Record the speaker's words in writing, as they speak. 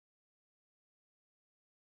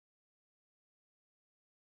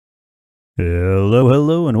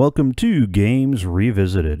Hello, and welcome to Games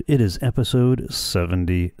Revisited. It is episode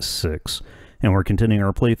 76, and we're continuing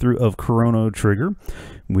our playthrough of Chrono Trigger.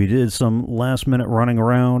 We did some last-minute running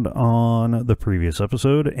around on the previous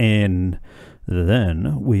episode, and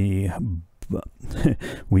then we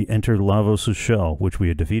entered Lavos' shell, which we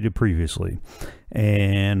had defeated previously,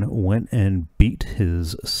 and went and beat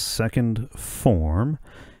his second form,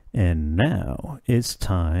 and now it's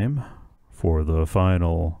time for the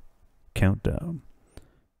final countdown.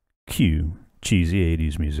 Cue cheesy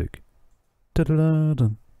 80s music.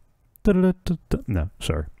 Da-da-da-dun, da-da-da-da-da. No,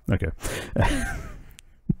 sorry. Okay.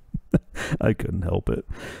 I couldn't help it.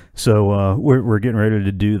 So we're getting ready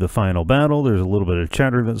to do the final battle. There's a little bit of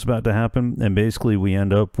chatter that's about to happen, and basically we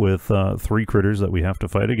end up with 3 critters that we have to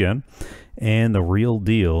fight again, and the real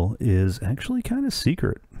deal is actually kind of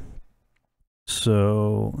secret.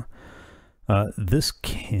 So this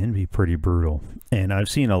can be pretty brutal, and I've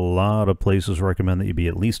seen a lot of places recommend that you be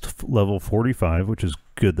at least level 45, which is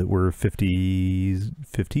good that we're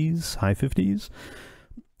 50s, high 50s.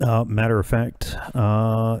 Matter of fact,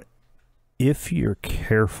 if you're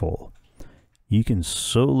careful, you can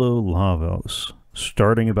solo Lavos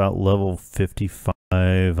starting about level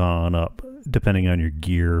 55 on up, depending on your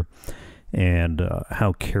gear and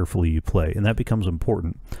how carefully you play, and that becomes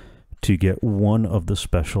important to get one of the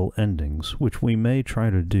special endings, which we may try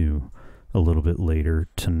to do a little bit later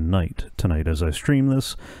tonight as I stream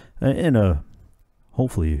this in a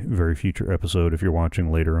hopefully very future episode if you're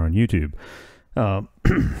watching later on YouTube.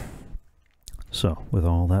 So with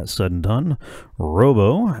all that said and done,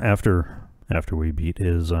 Robo, after we beat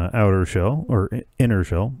his outer shell, or inner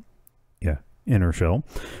shell,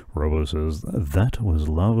 Robo says that was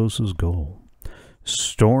Lavos' goal.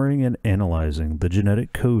 Storing and analyzing the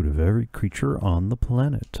genetic code of every creature on the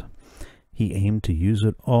planet. He aimed to use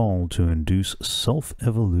it all to induce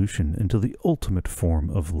self-evolution into the ultimate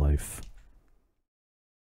form of life.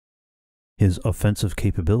 His offensive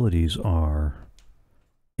capabilities are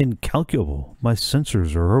incalculable. My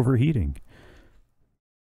sensors are overheating.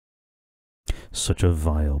 Such a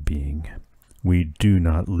vile being. We do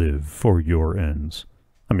not live for your ends.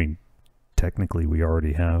 I mean, technically we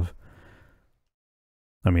already have.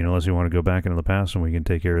 I mean, unless you want to go back into the past and we can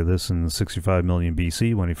take care of this in 65 million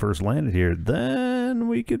BC when he first landed here, then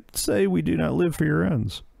we could say we do not live for your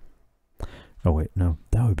ends. Oh wait, no,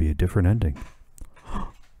 that would be a different ending.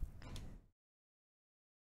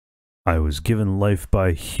 I was given life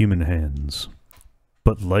by human hands,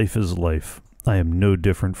 but life is life. I am no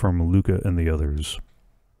different from Luca and the others.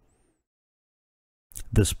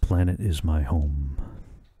 This planet is my home.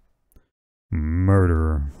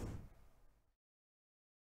 Murderer.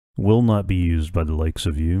 Will not be used by the likes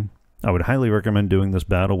of you. I would highly recommend doing this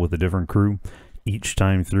battle with a different crew each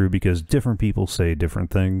time through, because different people say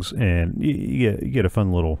different things, and you get a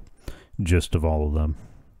fun little gist of all of them.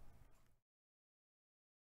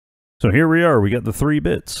 So here we are, we got the 3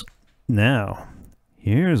 bits. Now,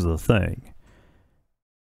 here's the thing.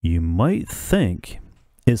 You might think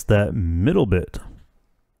it's that middle bit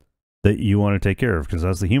that you want to take care of, because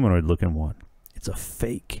that's the humanoid looking one. It's a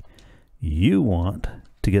fake. You want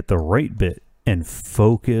to get the right bit and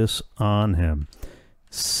focus on him.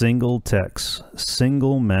 Single text,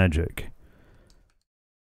 single magic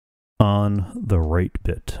on the right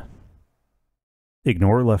bit.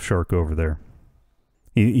 Ignore left shark over there.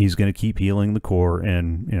 He's going to keep healing the core,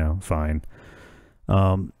 and, you know, fine.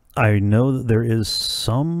 I know that there is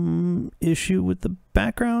some issue with the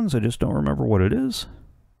backgrounds. I just don't remember what it is.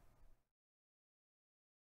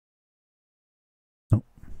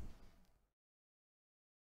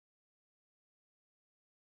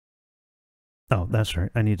 Oh, that's right.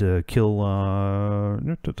 I need to kill, I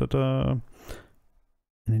need to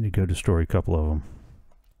go destroy a couple of them.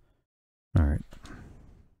 Alright.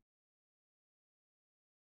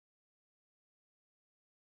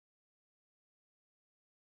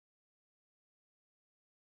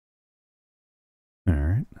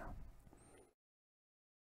 Alright.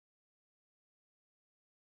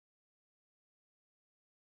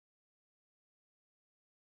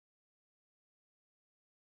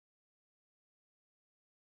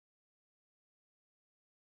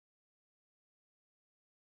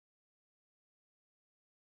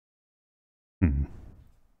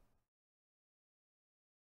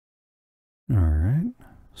 Alright,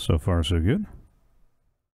 so far so good.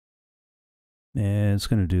 And it's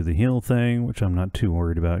going to do the heal thing, which I'm not too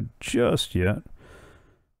worried about just yet.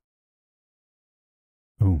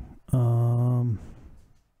 Oh,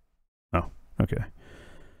 okay.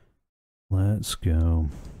 Let's go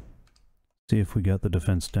see if we got the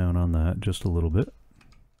defense down on that just a little bit.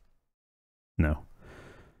 No.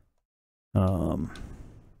 Well,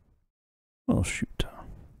 shoot.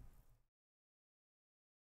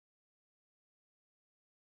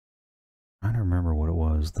 I don't remember what it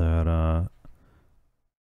was that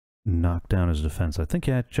knocked down his defense. I think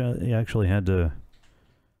he actually had to...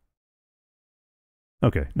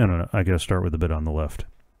 Okay, no. I gotta start with the bit on the left.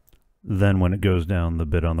 Then when it goes down, the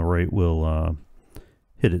bit on the right will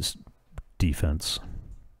hit its defense.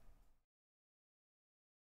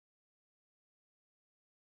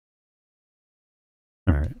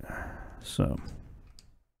 Alright, so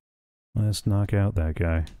let's knock out that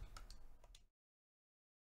guy.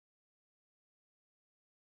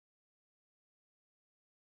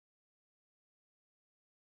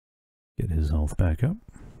 Get his health back up.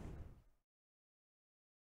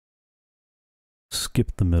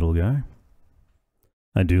 Skip the middle guy.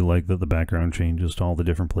 I do like that the background changes to all the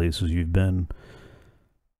different places you've been.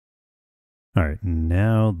 Alright,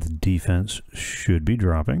 now the defense should be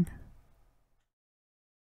dropping.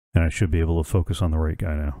 And I should be able to focus on the right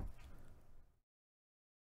guy now.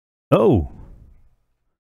 Oh!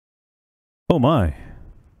 Oh my!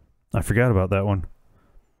 I forgot about that one.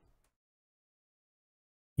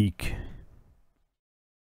 Eek.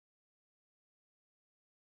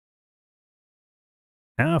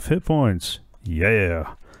 Half hit points.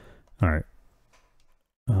 Yeah. Alright.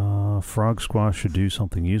 Frog Squash should do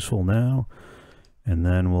something useful now. And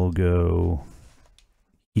then we'll go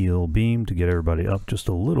heal beam to get everybody up just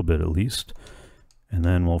a little bit at least. And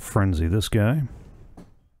then we'll frenzy this guy.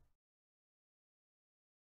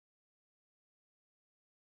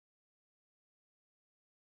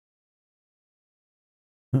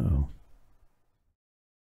 Uh-oh.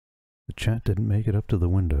 The chat didn't make it up to the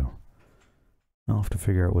window. I'll have to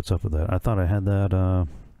figure out what's up with that. I thought I had that, oh.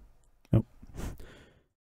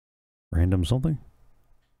 Random something?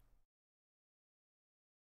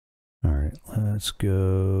 Alright, let's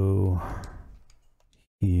go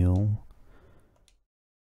heal.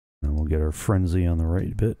 And we'll get our frenzy on the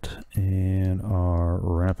right bit and our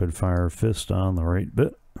rapid fire fist on the right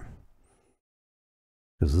bit.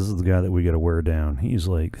 Because this is the guy that we gotta wear down. He's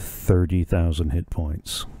like 30,000 hit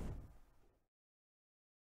points.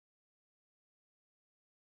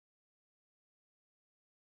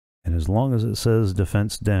 And as long as it says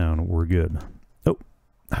defense down, we're good. Oh.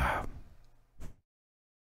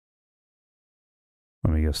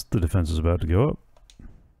 Let me guess, the defense is about to go up.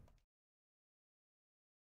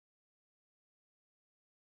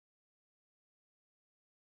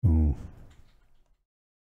 Ooh.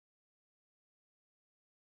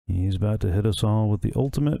 He's about to hit us all with the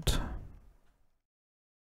ultimate.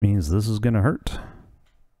 Means this is going to hurt.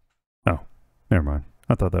 Oh, never mind.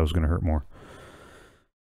 I thought that was going to hurt more.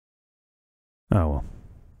 Oh,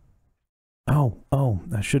 well. Oh,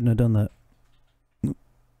 I shouldn't have done that.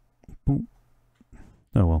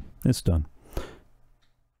 Oh, well. It's done.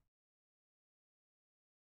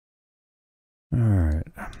 Alright.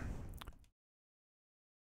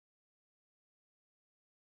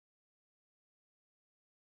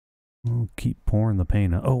 We'll keep pouring the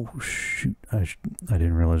pain out. Oh, shoot. I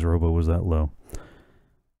didn't realize Robo was that low.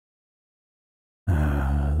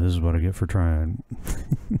 This is what I get for trying.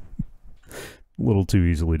 A little too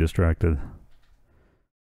easily distracted.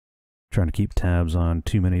 Trying to keep tabs on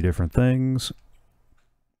too many different things.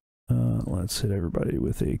 Let's hit everybody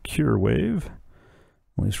with a cure wave.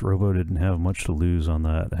 At least Robo didn't have much to lose on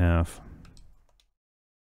that half.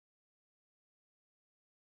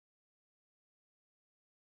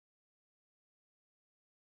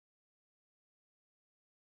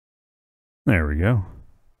 There we go.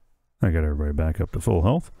 I got everybody back up to full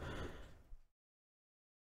health.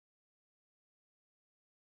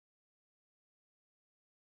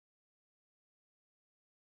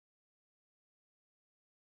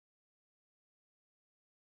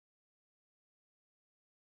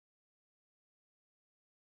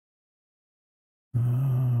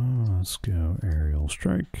 Let's go aerial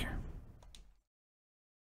strike.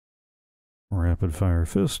 Rapid fire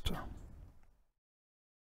fist.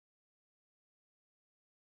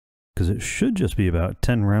 Because it should just be about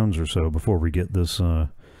 10 rounds or so before we get this down.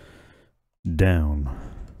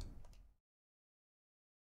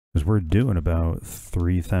 Because we're doing about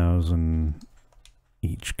 3,000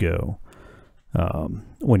 each go.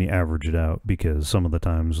 When you average it out, because some of the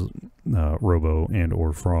times Robo and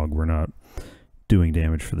or Frog were not doing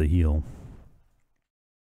damage for the heal.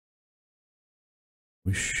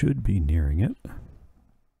 We should be nearing it.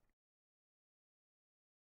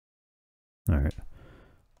 Alright.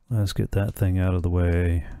 Let's get that thing out of the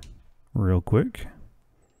way real quick.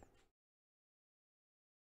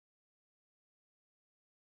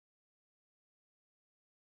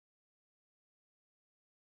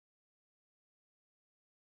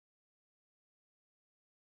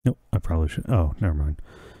 probably should. Oh, never mind.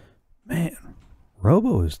 Man,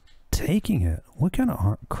 Robo is taking it. What kind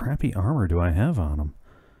of crappy armor do I have on him?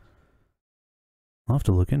 I'll have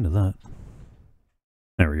to look into that.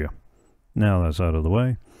 There we go. Now that's out of the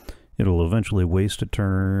way. It'll eventually waste a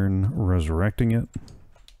turn resurrecting it.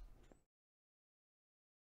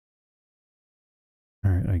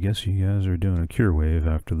 Alright, I guess you guys are doing a cure wave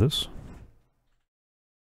after this.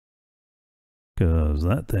 Because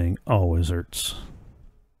that thing always hurts.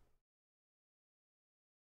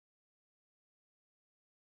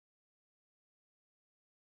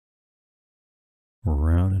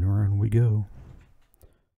 Round and round we go.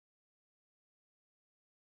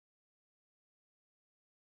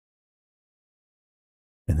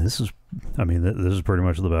 And this is, I mean, this is pretty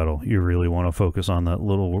much the battle. You really want to focus on that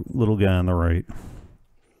little guy on the right.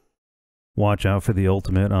 Watch out for the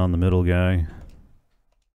ultimate on the middle guy.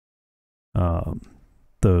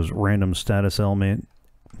 Those random status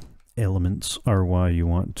elements are why you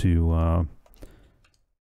want to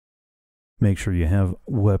make sure you have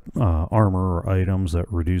armor or items that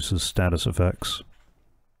reduces status effects.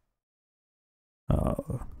 I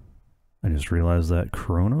just realized that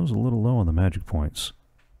Chrono's a little low on the magic points.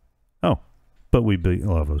 Oh, but we beat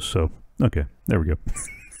Lavos, so okay, there we go.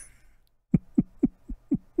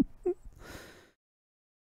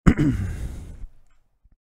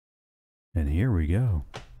 And here we go.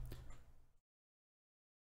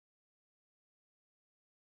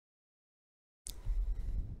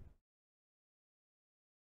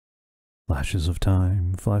 Flashes of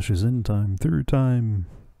time, flashes in time, through time.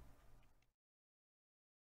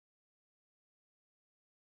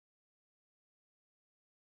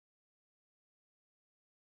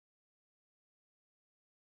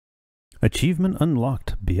 Achievement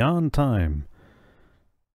unlocked, beyond time.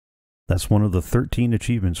 That's one of the 13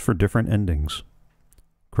 achievements for different endings.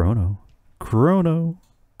 Chrono. Chrono.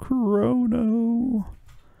 Chrono.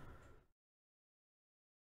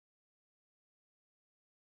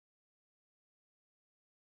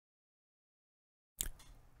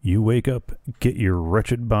 You wake up, get your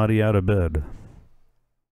wretched body out of bed.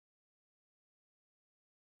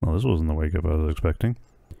 Well, this wasn't the wake up I was expecting.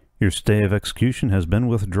 Your stay of execution has been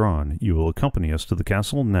withdrawn. You will accompany us to the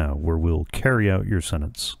castle now, where we'll carry out your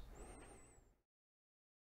sentence.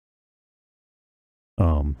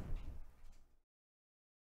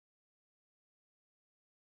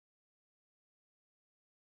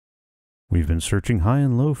 We've been searching high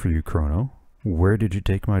and low for you, Chrono. Where did you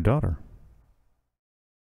take my daughter?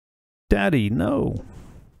 Daddy, no!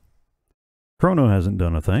 Chrono hasn't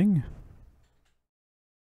done a thing.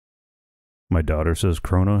 My daughter says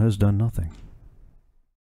Chrono has done nothing.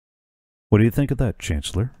 What do you think of that,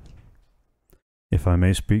 Chancellor? If I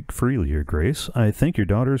may speak freely, Your Grace, I think your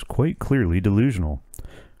daughter is quite clearly delusional.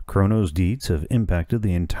 Chrono's deeds have impacted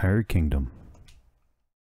the entire kingdom.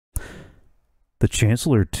 The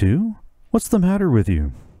Chancellor too? What's the matter with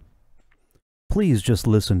you? Please just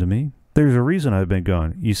listen to me. There's a reason I've been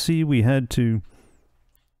gone. You see, we had to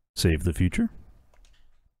save the future.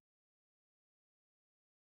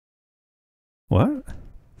 What?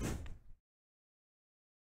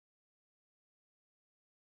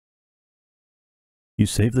 You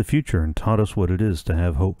saved the future and taught us what it is to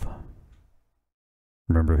have hope.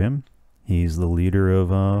 Remember him? He's the leader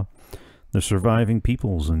of the surviving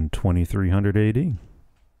peoples in 2300 AD.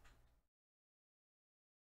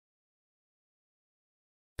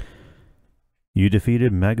 You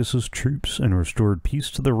defeated Magus's troops and restored peace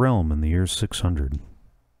to the realm in the year 600.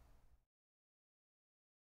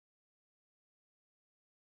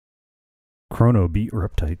 Chrono beat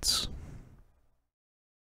Reptites.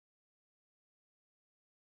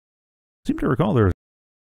 Seem to recall there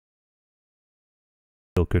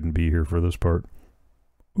still couldn't be here for this part.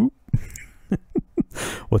 Oop.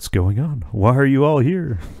 What's going on? Why are you all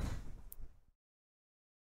here?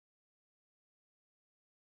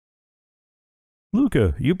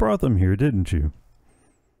 Luca, you brought them here, didn't you?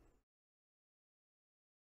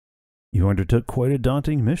 You undertook quite a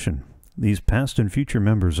daunting mission. These past and future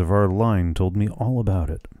members of our line told me all about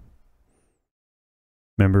it.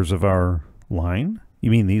 Members of our line?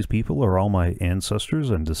 You mean these people are all my ancestors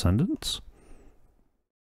and descendants?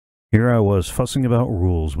 Here I was fussing about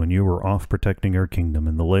rules when you were off protecting our kingdom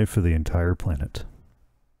and the life of the entire planet.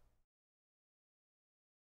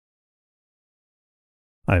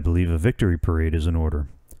 I believe a victory parade is in order.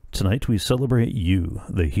 Tonight we celebrate you,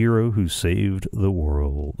 the hero who saved the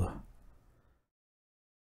world.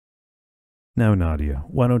 Now, Nadia,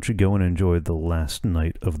 why don't you go and enjoy the last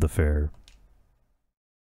night of the fair?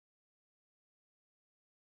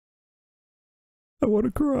 I want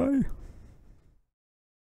to cry.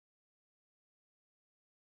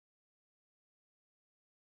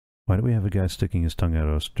 Why do we have a guy sticking his tongue at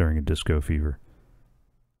us during a disco fever?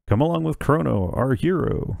 Come along with Chrono, our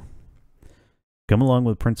hero. Come along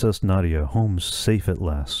with Princess Nadia, home safe at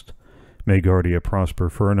last. May Guardia prosper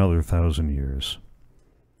for another 1,000 years.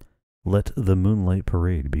 Let the moonlight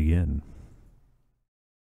parade begin.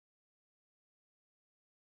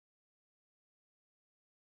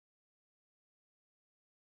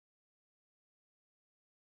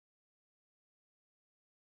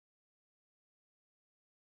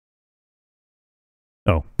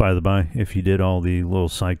 Oh, by the by, if you did all the little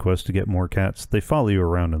side quests to get more cats, they follow you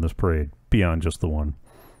around in this parade, beyond just the one.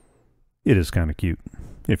 It is kind of cute,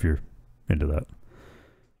 if you're into that.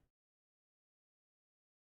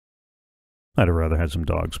 I'd have rather had some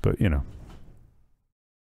dogs, but you know.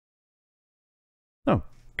 Oh,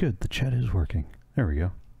 good, the chat is working. There we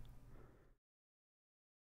go.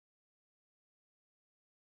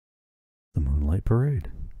 The Moonlight Parade.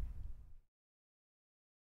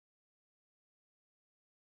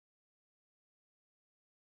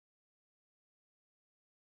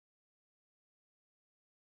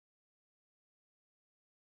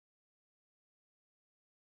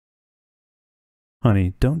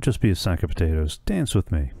 Honey, don't just be a sack of potatoes. Dance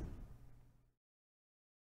with me.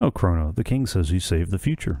 Oh, Chrono, the king says you saved the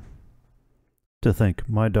future. To think,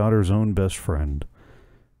 my daughter's own best friend.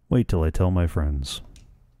 Wait till I tell my friends.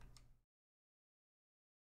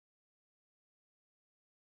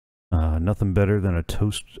 Nothing better than a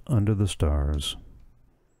toast under the stars.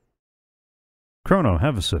 Chrono,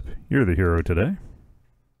 have a sip. You're the hero today.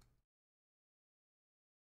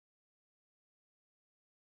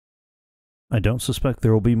 I don't suspect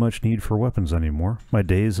there will be much need for weapons anymore. My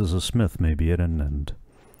days as a smith may be at an end.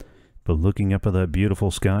 But looking up at that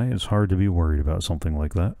beautiful sky, it's hard to be worried about something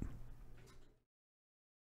like that.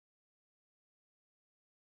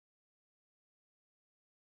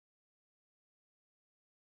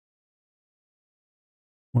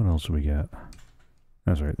 What else do we got?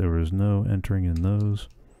 That's right, there was no entering in those.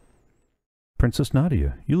 Princess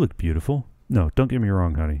Nadia, you look beautiful. No, don't get me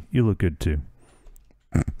wrong, honey. You look good too.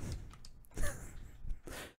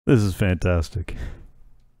 This is fantastic.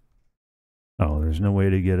 Oh, there's no way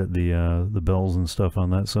to get at the bells and stuff on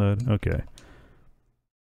that side? Okay.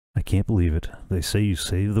 I can't believe it. They say you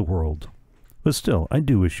save the world. But still, I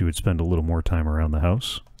do wish you would spend a little more time around the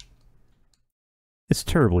house. It's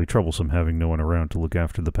terribly troublesome having no one around to look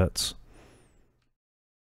after the pets.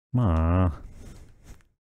 Alright,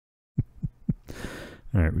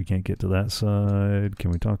 we can't get to that side. Can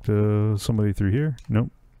we talk to somebody through here? Nope.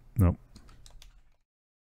 Nope.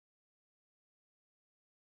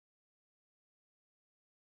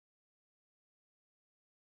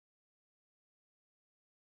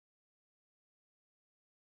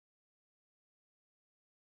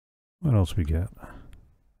 What else we got?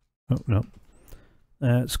 Oh, nope.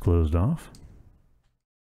 That's closed off.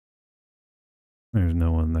 There's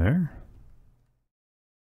no one there.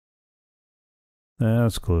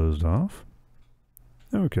 That's closed off.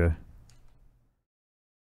 Okay.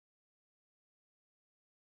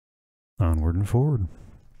 Onward and forward.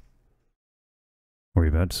 Are we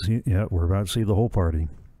about to see? Yeah, we're about to see the whole party.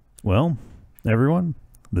 Well, everyone,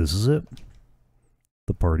 this is it.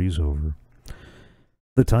 The party's over.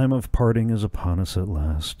 The time of parting is upon us at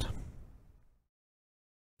last.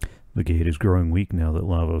 The gate is growing weak now that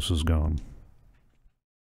Lavos is gone.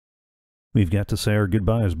 We've got to say our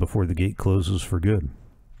goodbyes before the gate closes for good.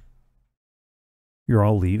 You're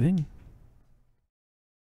all leaving?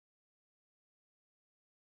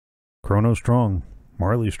 Chrono strong.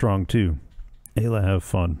 Marley strong too. Ayla, have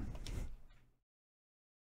fun.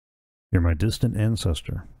 You're my distant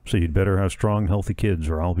ancestor, so you'd better have strong, healthy kids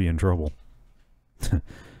or I'll be in trouble.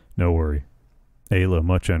 No worry. Ayla,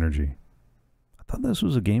 much energy. I thought this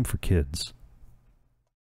was a game for kids.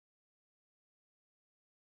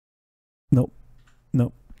 Nope.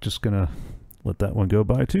 Nope. Just gonna let that one go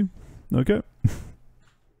by too. Okay.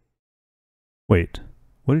 Wait.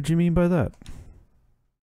 What did you mean by that?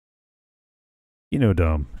 You know,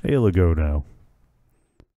 Dom. Ayla, go now.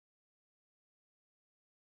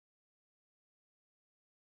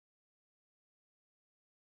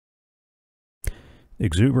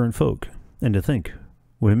 Exuberant folk. And to think,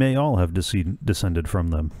 we may all have descended from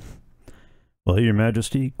them. Well, Your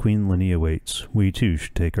Majesty, Queen Linnea waits. We too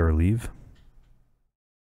should take our leave.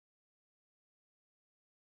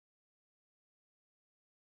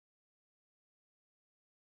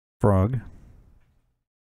 Frog.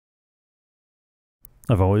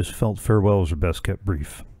 I've always felt farewells are best kept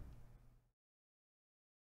brief.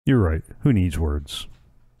 You're right. Who needs words?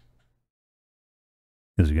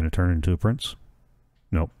 Is he going to turn into a prince?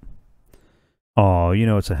 Nope. Aw, you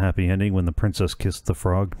know it's a happy ending when the princess kissed the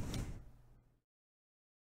frog.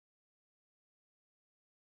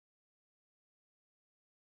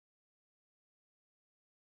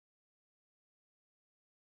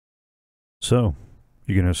 So,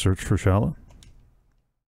 you gonna search for Shala?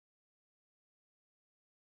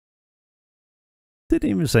 Didn't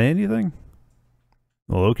even say anything?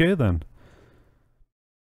 Well, okay then.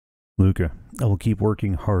 Luca, I will keep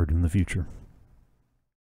working hard in the future.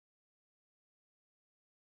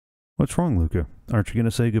 What's wrong, Luca? Aren't you gonna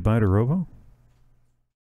say goodbye to Robo?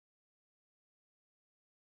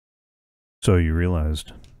 So you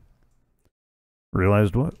realized.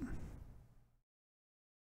 Realized what?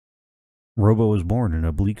 Robo was born in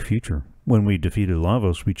a bleak future. When we defeated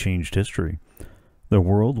Lavos, we changed history. The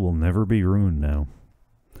world will never be ruined now.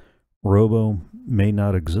 Robo may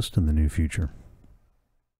not exist in the new future.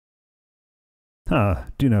 Ah,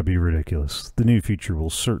 do not be ridiculous. The new future will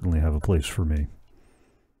certainly have a place for me.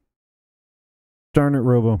 Darn it,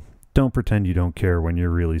 Robo. Don't pretend you don't care when you're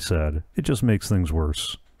really sad. It just makes things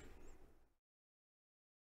worse.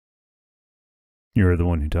 You're the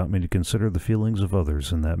one who taught me to consider the feelings of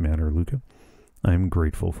others in that manner, Luca. I am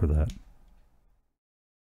grateful for that.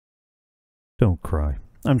 Don't cry.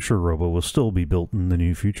 I'm sure Robo will still be built in the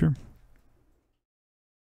new future.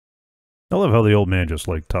 I love how the old man just,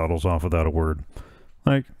 like, toddles off without a word.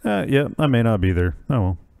 Like, yeah, I may not be there. Oh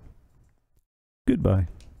well. Goodbye.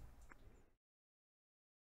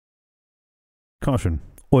 Caution.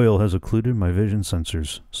 Oil has occluded my vision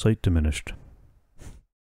sensors. Sight diminished.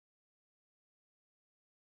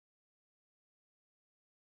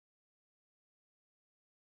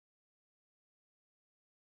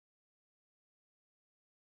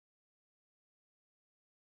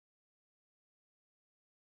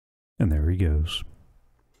 And there he goes.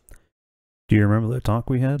 Do you remember that talk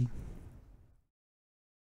we had?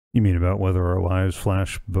 You mean about whether our lives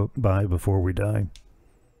flash by before we die?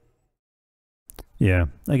 Yeah,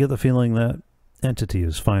 I get the feeling that entity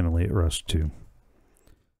is finally at rest too.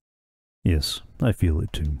 Yes, I feel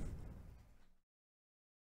it too.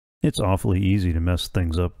 It's awfully easy to mess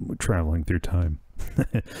things up traveling through time.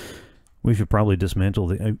 We should probably dismantle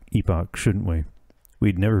the epoch, shouldn't we?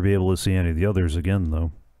 We'd never be able to see any of the others again,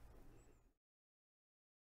 though.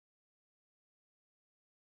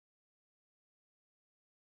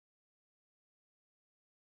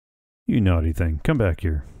 You naughty thing, come back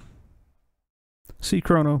here. See,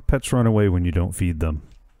 Chrono, pets run away when you don't feed them.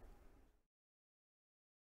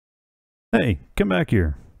 Hey, come back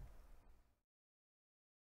here.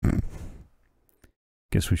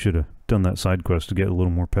 Guess we should have done that side quest to get a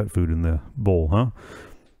little more pet food in the bowl, huh?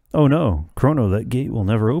 Oh no, Chrono, that gate will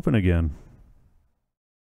never open again.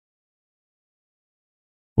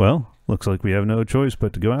 Well, looks like we have no choice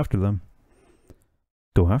but to go after them.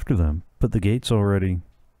 Go after them? But the gate's already...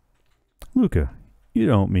 Luca, you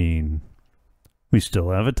don't mean... We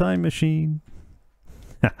still have a time machine?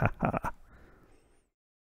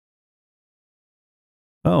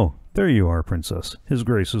 Oh, there you are, Princess. His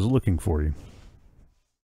Grace is looking for you.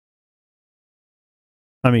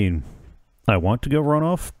 I mean, I want to go run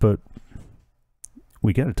off, but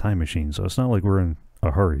we got a time machine, so it's not like we're in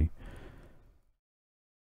a hurry.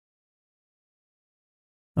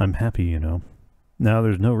 I'm happy, you know. Now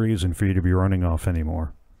there's no reason for you to be running off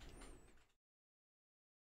anymore.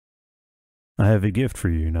 I have a gift for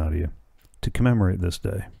you, Nadia, to commemorate this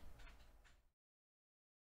day.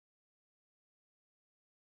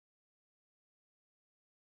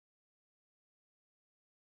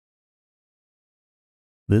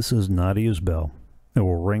 This is Nadia's bell. It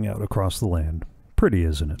will ring out across the land. Pretty,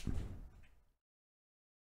 isn't it?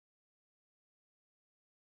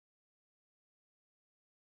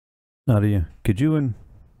 Nadia, could you and...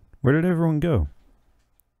 Where did everyone go?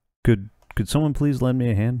 Could someone please lend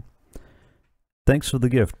me a hand? Thanks for the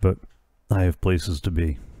gift, but I have places to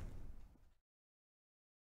be.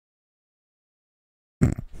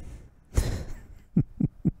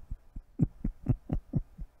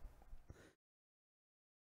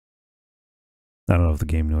 I don't know if the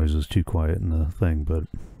game noise is too quiet in the thing, but...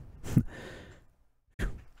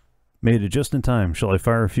 Made it just in time. Shall I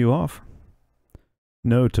fire a few off?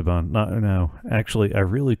 No, Taban, not now. Actually, I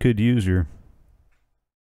really could use your...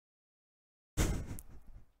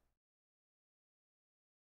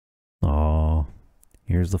 Aw,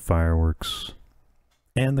 here's the fireworks.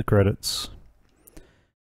 And the credits.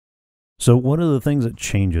 So one of the things that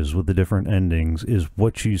changes with the different endings is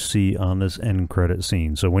what you see on this end credit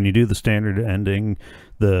scene. So when you do the standard ending,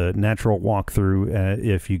 the natural walkthrough,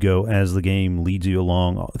 if you go as the game leads you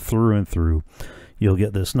along through and through, you'll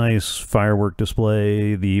get this nice firework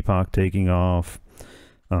display, the epoch taking off,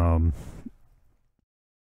 and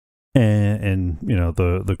you know,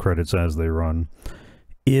 the credits as they run.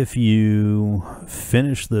 If you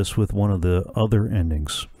finish this with one of the other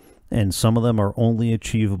endings, and some of them are only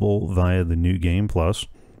achievable via the New Game Plus,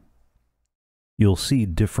 you'll see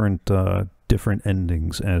different different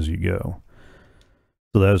endings as you go.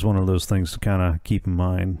 So that is one of those things to kind of keep in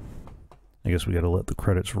mind. I guess we got to let the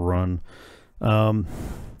credits run.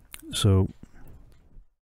 So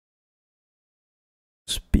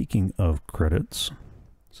speaking of credits,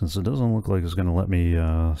 since it doesn't look like it's going to let me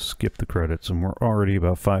skip the credits, and we're already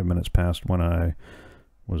about 5 minutes past when I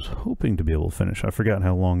was hoping to be able to finish. I forgot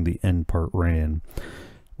how long the end part ran.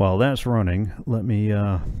 While that's running, let me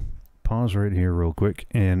pause right here real quick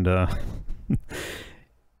and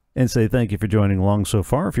and say thank you for joining along so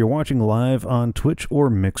far. If you're watching live on Twitch or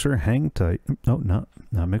Mixer, hang tight. Oh, not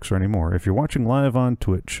Mixer anymore. If you're watching live on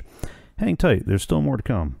Twitch, hang tight. There's still more to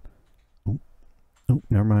come. Oh,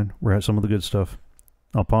 never mind. We're at some of the good stuff.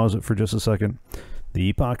 I'll pause it for just a second. The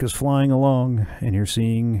epoch is flying along, and you're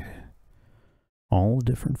seeing all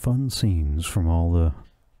different fun scenes from all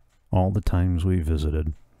the times we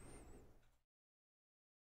visited.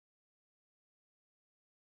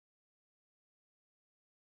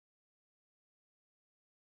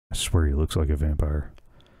 I swear he looks like a vampire.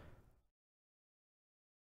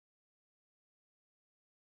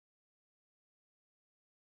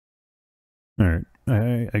 Alright,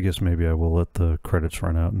 I guess maybe I will let the credits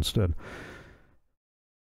run out instead.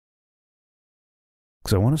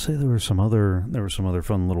 Because I want to say there were some other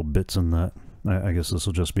fun little bits in that. I guess this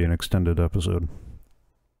will just be an extended episode.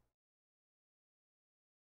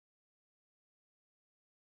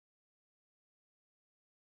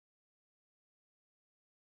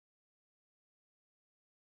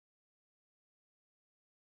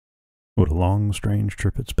 What a long, strange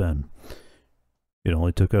trip it's been. It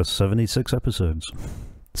only took us 76 episodes.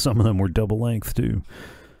 Some of them were double length, too.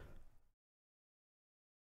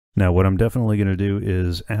 Now, what I'm definitely going to do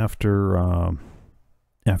is after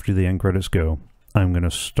the end credits go, I'm going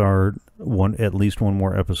to start at least one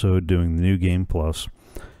more episode doing the New Game Plus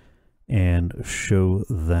and show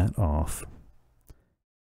that off.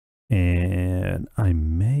 And I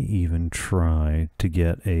may even try to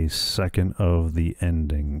get a second of the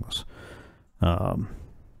endings. We'll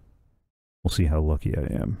see how lucky I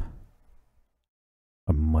am.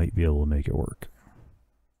 I might be able to make it work.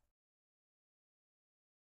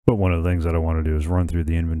 But one of the things that I want to do is run through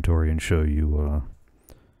the inventory and show you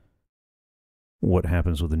what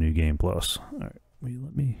happens with the New Game Plus. Alright, will you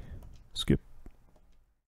let me skip?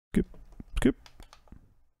 Skip?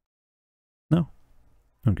 No?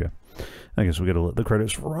 Okay. I guess we gotta let the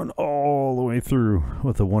credits run all the way through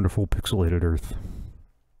with a wonderful pixelated Earth.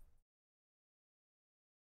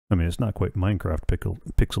 I mean, it's not quite Minecraft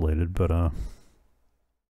pixelated, but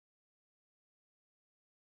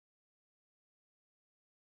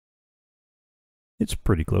it's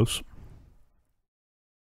pretty close.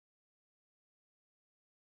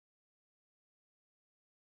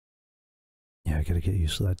 Yeah, I gotta get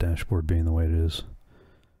used to that dashboard being the way it is.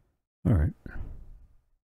 Alright.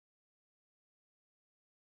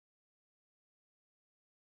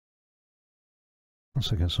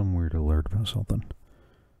 Unless I got some weird alert about something.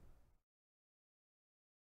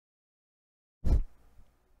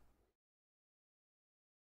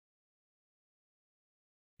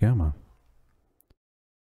 Come on.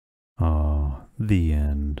 The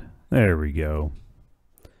end. There we go.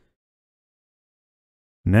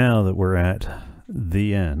 Now that we're at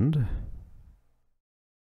the end,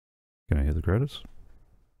 can I hit the credits?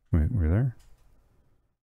 Wait, we're there?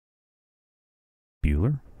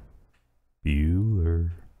 Bueller?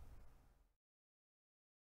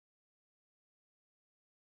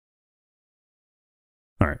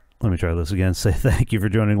 Alright, let me try this again. Say thank you for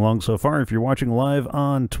joining along so far. If you're watching live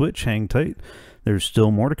on Twitch, hang tight. There's still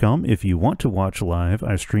more to come. If you want to watch live,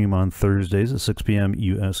 I stream on Thursdays at 6 p.m.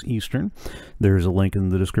 U.S. Eastern. There's a link in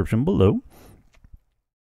the description below.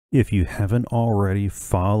 If you haven't already,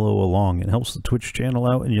 follow along. It helps the Twitch channel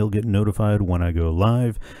out, and you'll get notified when I go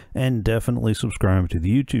live. And definitely subscribe to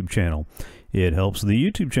the YouTube channel. It helps the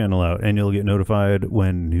YouTube channel out, and you'll get notified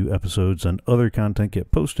when new episodes and other content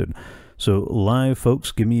get posted. So live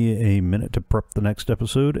folks, give me a minute to prep the next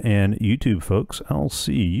episode, and YouTube folks, I'll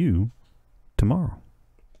see you tomorrow.